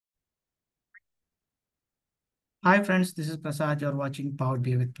Hi friends, this is Prasad. You're watching Power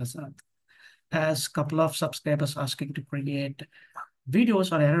BI with Prasad. As a couple of subscribers asking to create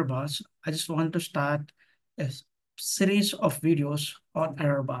videos on error bars, I just want to start a series of videos on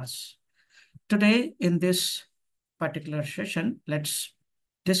error bars. Today, in this particular session, let's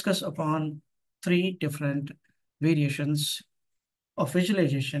discuss upon three different variations of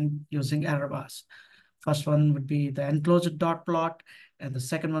visualization using error bars. First one would be the enclosed dot plot, and the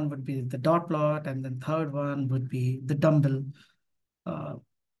second one would be the dot plot, and then third one would be the dumbbell uh,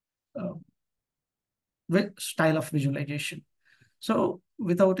 uh, style of visualization. So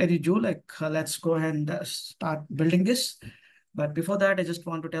without any ado, let's go ahead and start building this. But before that, I just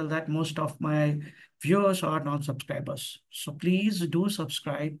want to tell that most of my viewers are non-subscribers. So please do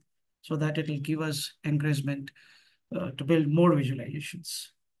subscribe so that it will give us encouragement to build more visualizations.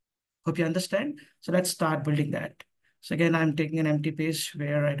 Hope you understand. So let's start building that. So again, I'm taking an empty page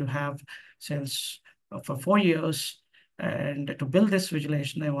where I do have sales for 4 years. And to build this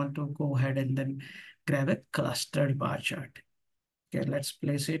visualization, I want to go ahead and then grab a clustered bar chart. Okay, let's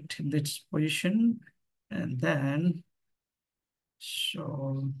place it in this position. And then,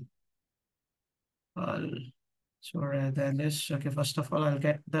 so I'll, so rather than this, okay, first of all, I'll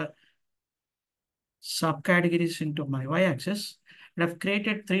get the subcategories into my y-axis. And I've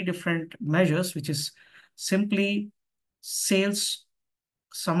created three different measures, which is simply sales,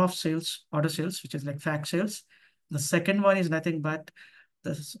 sum of sales, order sales, which is like fact sales. The second one is nothing but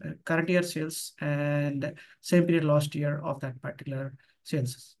the current year sales and same period last year of that particular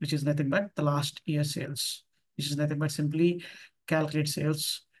sales, which is nothing but the last year sales, which is nothing but simply calculate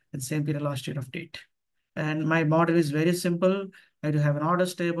sales in same period last year of date. And my model is very simple. I do have an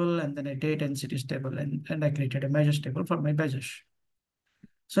orders table and then a date and cities table, and I created a measures table for my measures.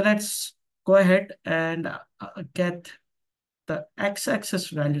 So let's go ahead and get the x-axis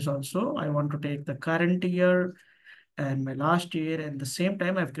values also. I want to take the current year and my last year, and the same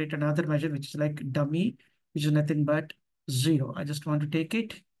time I've created another measure which is like dummy, which is nothing but 0. I just want to take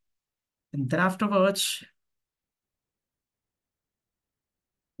it, and then afterwards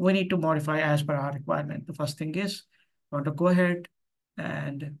we need to modify as per our requirement. The first thing is I want to go ahead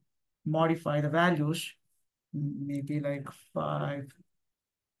and modify the values, maybe like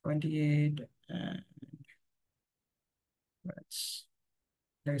 528, and let's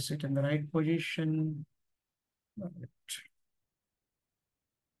place it in the right position.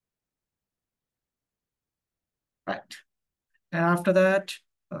 Right. And after that,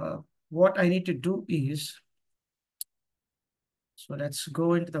 what I need to do is, so let's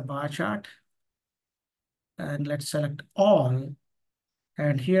go into the bar chart and let's select all.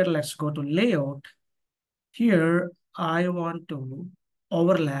 And here, let's go to layout. Here, I want to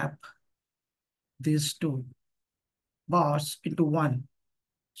overlap these two bars into one.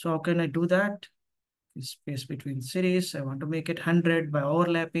 So how can I do that? Space between series. I want to make it 100 by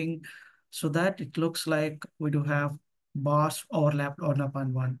overlapping so that it looks like we do have bars overlapped one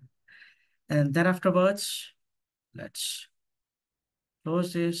upon one. And then afterwards, let's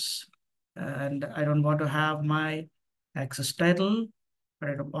close this. And I don't want to have my axis title, but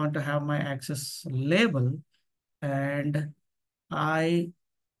I don't want to have my axis label. And I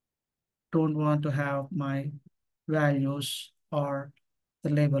don't want to have my values or the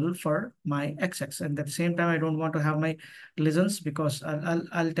label for my XX. And at the same time, I don't want to have my listens because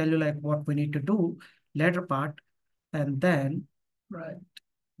I'll tell you like what we need to do later part. And then, right,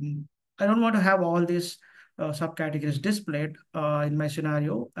 I don't want to have all these subcategories displayed in my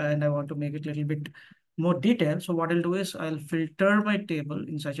scenario, and I want to make it a little bit more detailed. So what I'll do is I'll filter my table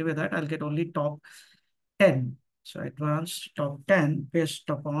in such a way that I'll get only top 10. So advanced top 10 based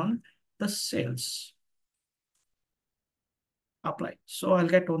upon the sales. Apply. So I'll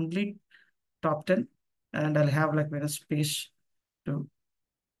get only top 10 and I'll have like a space to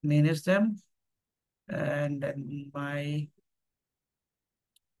manage them. And then my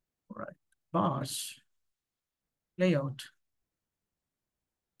right, bars layout.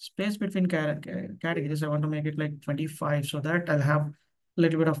 Space between categories, I want to make it like 25 so that I'll have a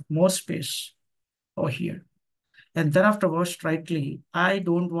little bit of more space over here. And then afterwards, rightly, I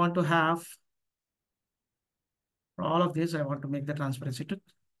don't want to have for all of this, I want to make the transparency to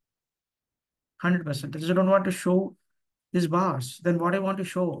 100%. I don't want to show these bars. Then what I want to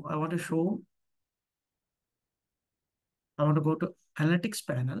show, I want to go to analytics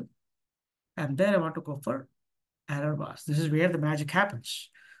panel, and then I want to go for error bars. This is where the magic happens.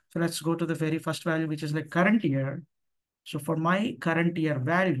 So let's go to the very first value, which is like current year. So for my current year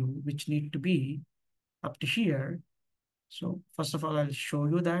value, which need to be up to here. So first of all, I'll show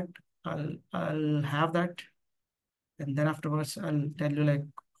you that. I'll have that. And then afterwards, I'll tell you like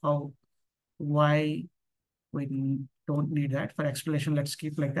how, why We don't need that. For explanation, let's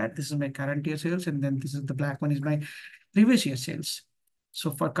keep like that. This is my current year sales, and then this is the black one is my previous year sales.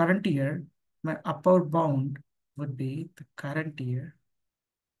 So for current year, my upper bound would be the current year,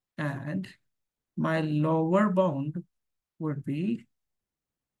 and my lower bound would be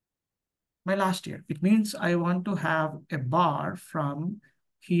my last year. It means I want to have a bar from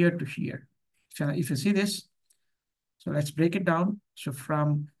here to here. So if you see this, so let's break it down. So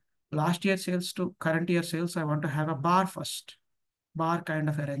from last year sales to current year sales, I want to have a bar first, bar kind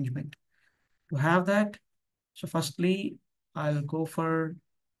of arrangement. To have that, so firstly, I'll go for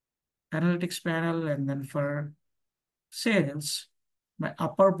analytics panel, and then for sales, my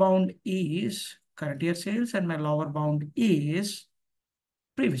upper bound is current year sales and my lower bound is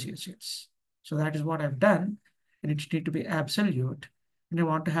previous year sales. So that is what I've done, and it need to be absolute. And I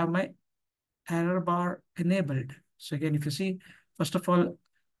want to have my error bar enabled. So again, if you see, first of all,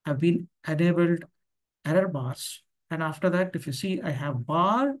 I've been enabled error bars. And after that, if you see, I have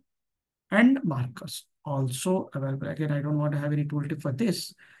bar and markers also available. Again, I don't want to have any tooltip for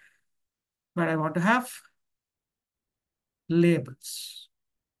this, but I want to have labels,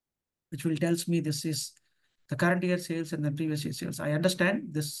 which will tells me this is the current year sales and the previous year sales. I understand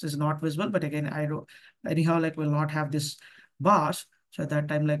this is not visible, but again, I don't, anyhow, like we'll not have this bars. So at that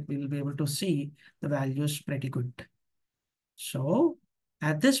time, like we'll be able to see the values pretty good. So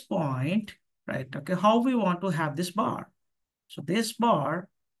at this point, right, okay, how we want to have this bar. So this bar,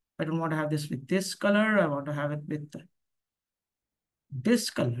 I don't want to have this with this color. I want to have it with this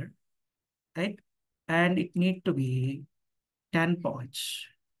color, right? And it need to be 10 points.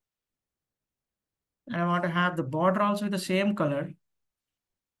 And I want to have the border also with the same color,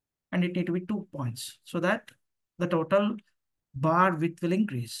 and it need to be 2 points so that the total bar width will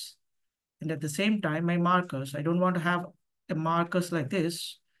increase. And at the same time, my markers, I don't want to have a markers like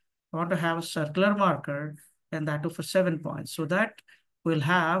this. I want to have a circular marker, and that too for 7 points. So that will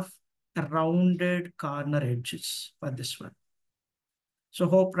have a rounded corner edges for this one. So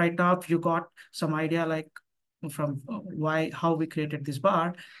hope right now if you got some idea like from how we created this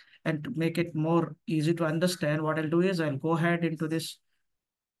bar, and to make it more easy to understand, what I'll do is I'll go ahead into this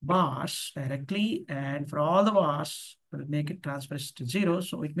bars directly, and for all the bars, we'll make it transparency to 0.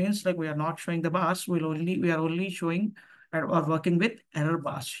 So it means like we are not showing the bars, we are only showing or working with error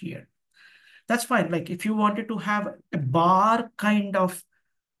bars here. That's fine. Like if you wanted to have a bar kind of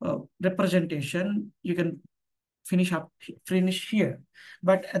representation, you can finish here.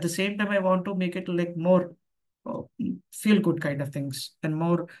 But at the same time, I want to make it like more feel good kind of things and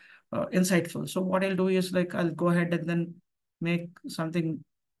more insightful. So what I'll do is like I'll go ahead and then make something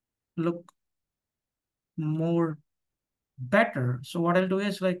look more better. So what I'll do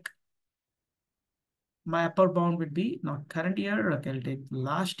is like my upper bound would be not current year. Okay, I'll take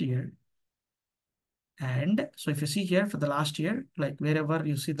last year. And so if you see here for the last year, like wherever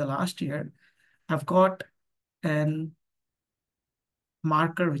you see the last year, I've got an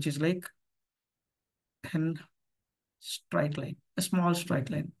marker which is like an straight line, a small straight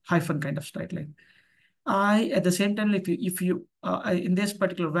line, hyphen kind of straight line. At the same time, if you in this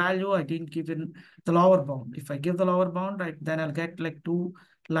particular value, I didn't give in the lower bound. If I give the lower bound, then I'll get like 2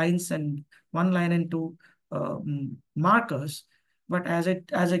 lines and 1 line and 2 markers. But as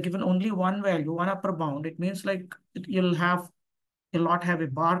I given only one value, one upper bound, it means like you'll not have a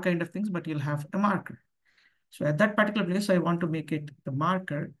bar kind of things, but you'll have a marker. So at that particular place, I want to make it the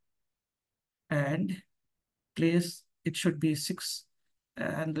marker, and place it should be 6,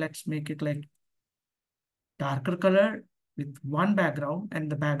 and let's make it like darker color with one background, and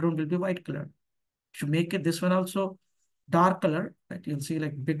the background will be white color. To make it this one also dark color, that you'll see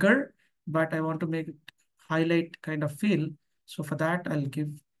like bigger, but I want to make it highlight kind of feel. So for that, I'll give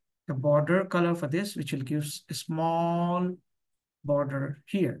a border color for this, which will give a small border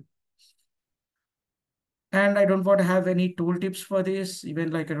here. And I don't want to have any tooltips for this,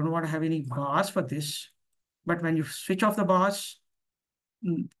 even like I don't want to have any bars for this. But when you switch off the bars,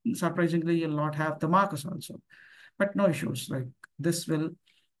 surprisingly, you'll not have the markers also. But no issues, like this will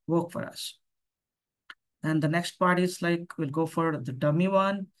work for us. And the next part is like, we'll go for the dummy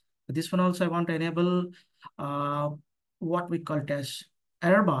one. This one also I want to enable what we call it as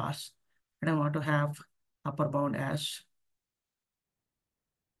error bars. And I want to have upper bound as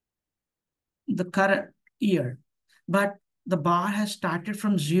the current year. But the bar has started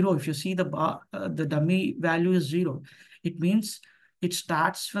from 0. If you see the bar, the dummy value is 0. It means it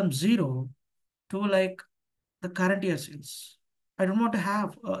starts from 0 to like the current year sales. I don't want to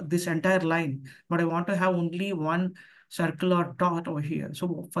have this entire line, but I want to have only one circle or dot over here.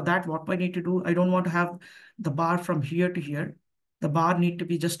 So for that, what I need to do, I don't want to have the bar from here to here. The bar need to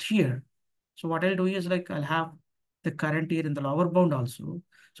be just here. So what I'll do is like I'll have the current here in the lower bound also.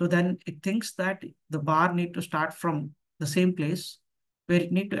 So then it thinks that the bar need to start from the same place where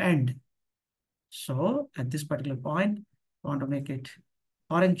it need to end. So at this particular point, I want to make it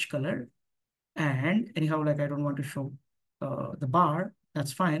orange color. And anyhow, like I don't want to show the bar,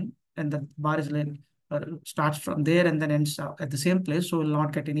 that's fine. And the bar is like starts from there and then ends up at the same place. So we'll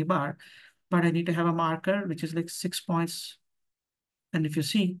not get any bar. But I need to have a marker, which is like 6 points. And if you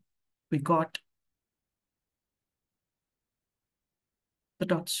see, we got the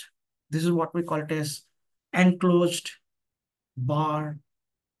dots. This is what we call it as enclosed bar,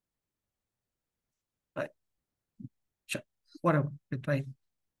 right? Sure. Whatever, we try.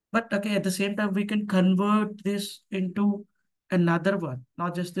 But okay, at the same time, we can convert this into another one,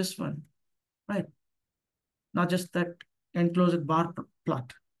 not just this one, right? Not just that enclosed bar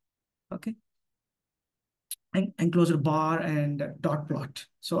plot, okay? Enclosed bar and dot plot.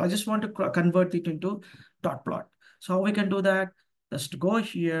 So I just want to convert it into dot plot. So how we can do that? Just go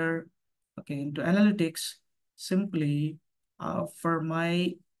here, okay, into analytics, simply for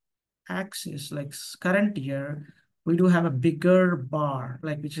my axis, like current year, we do have a bigger bar,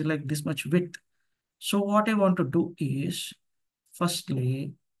 like which is like this much width. So what I want to do is,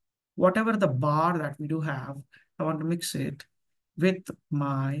 firstly, whatever the bar that we do have, I want to mix it with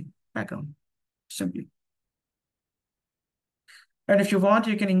my background, simply. And if you want,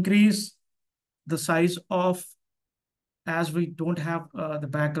 you can increase the size of, as we don't have the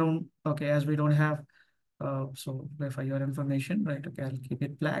background, okay, as we don't have, so for your information, right, okay, I'll keep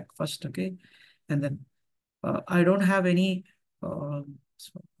it black first, okay, and then I don't have any, so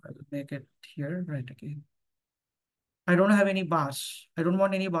I'll make it here, right, okay. I don't have any bars. I don't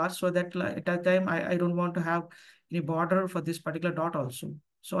want any bars, so that at that time I don't want to have any border for this particular dot also.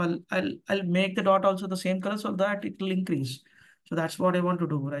 So I'll make the dot also the same color so that it will increase. So that's what I want to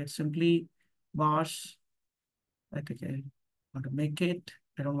do, right? Simply bars, right? Okay, I want to make it.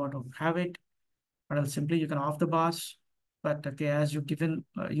 I don't want to have it, or else simply you can off the bars. But okay, as you've given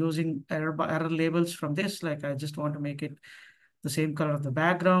using error labels from this, like I just want to make it the same color of the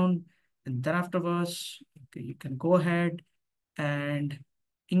background. And then afterwards, okay, you can go ahead and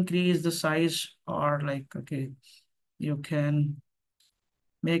increase the size, or like, okay, you can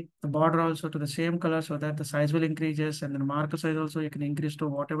make the border also to the same color so that the size will increases, and then marker size also you can increase to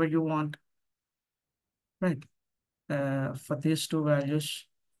whatever you want, right? For these two values,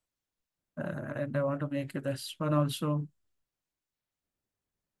 and I want to make it this one also,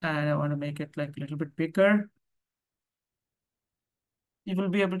 and I want to make it like a little bit bigger. You will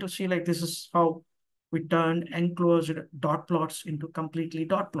be able to see like this is how we turn enclosed dot plots into completely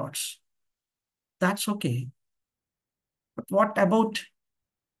dot plots. That's okay. But what about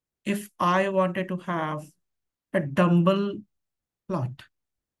if I wanted to have a dumbbell plot,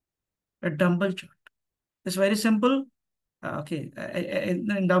 a dumbbell chart? It's very simple. Okay,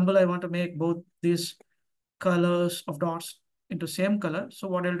 in dumbbell, I want to make both these colors of dots into same color. So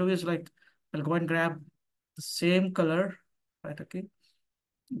what I'll do is like, I'll go and grab the same color, right? Okay,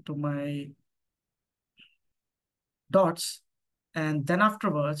 to my dots. And then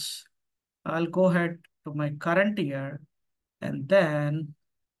afterwards, I'll go ahead to my current year, and then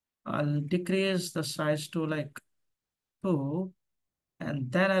I'll decrease the size to like 2,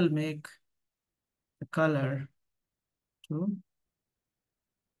 and then I'll make the color to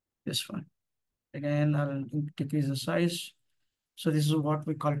this one. Again, I'll decrease the size. So this is what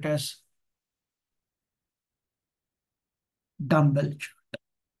we call it as dumbbell.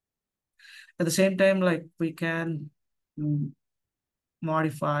 At the same time, like we can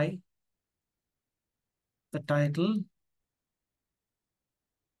modify the title.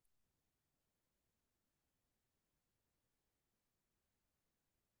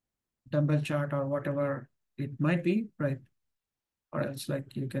 Dumbbell chart or whatever it might be, right? Or else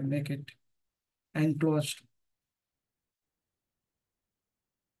like you can make it enclosed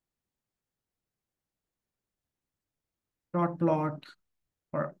dot plot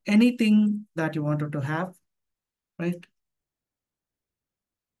or anything that you wanted to have, right?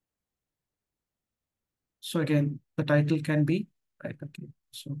 So again, the title can be, right? Okay,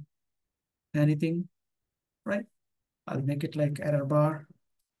 so anything, right? I'll make it like error bar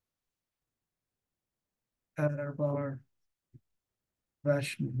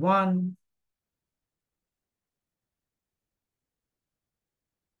version 1.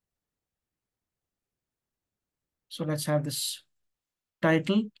 So let's have this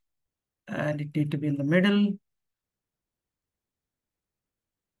title, and it need to be in the middle.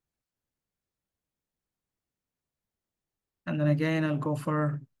 And then again, I'll go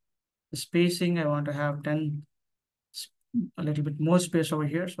for the spacing. I want to have 10, a little bit more space over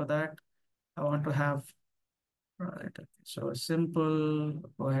here so that I want to have, right, so a simple,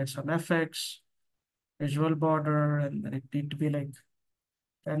 go ahead, some FX, visual border, and then it need to be like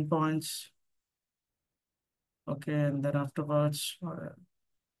 10 points. Okay, and then afterwards,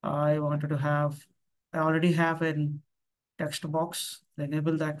 I wanted to have, I already have an text box,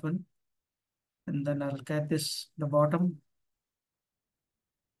 enable that one. And then I'll get this, the bottom,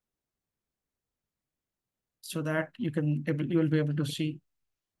 so that you will be able to see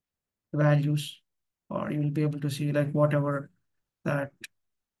the values, or you will be able to see like whatever that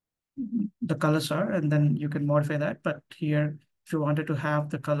the colors are, and then you can modify that. But here, if you wanted to have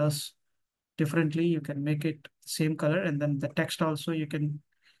the colors differently, you can make it same color, and then the text also you can.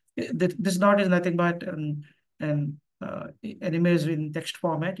 This dot is nothing but an image in text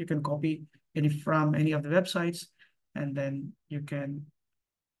format. You can copy any from any of the websites, and then you can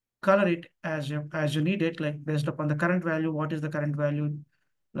color it as you need it, like based upon the current value. What is the current value?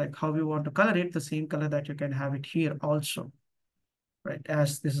 Like how you want to color it, the same color that you can have it here also, right?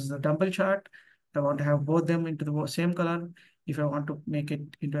 As this is the dumbbell chart, I want to have both them into the same color. If I want to make it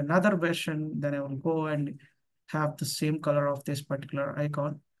into another version, then I will go and have the same color of this particular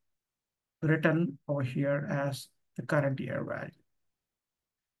icon written over here as the current year value.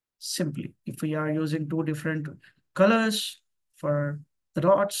 Simply, if we are using two different colors for the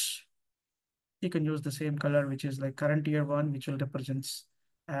dots, you can use the same color, which is like current year one, which will represents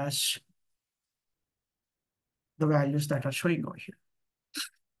as the values that are showing over here.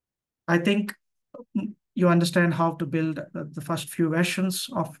 I think you understand how to build the first few versions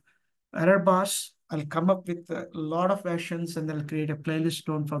of error bars. I'll come up with a lot of versions and I'll create a playlist.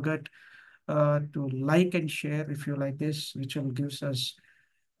 Don't forget to like and share if you like this, which will gives us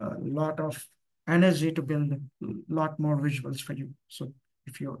a lot of energy to build a lot more visuals for you. So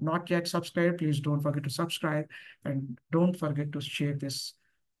if you're not yet subscribed, please don't forget to subscribe and don't forget to share this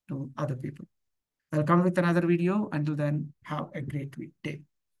to other people. I'll come with another video. Until then, have a great day.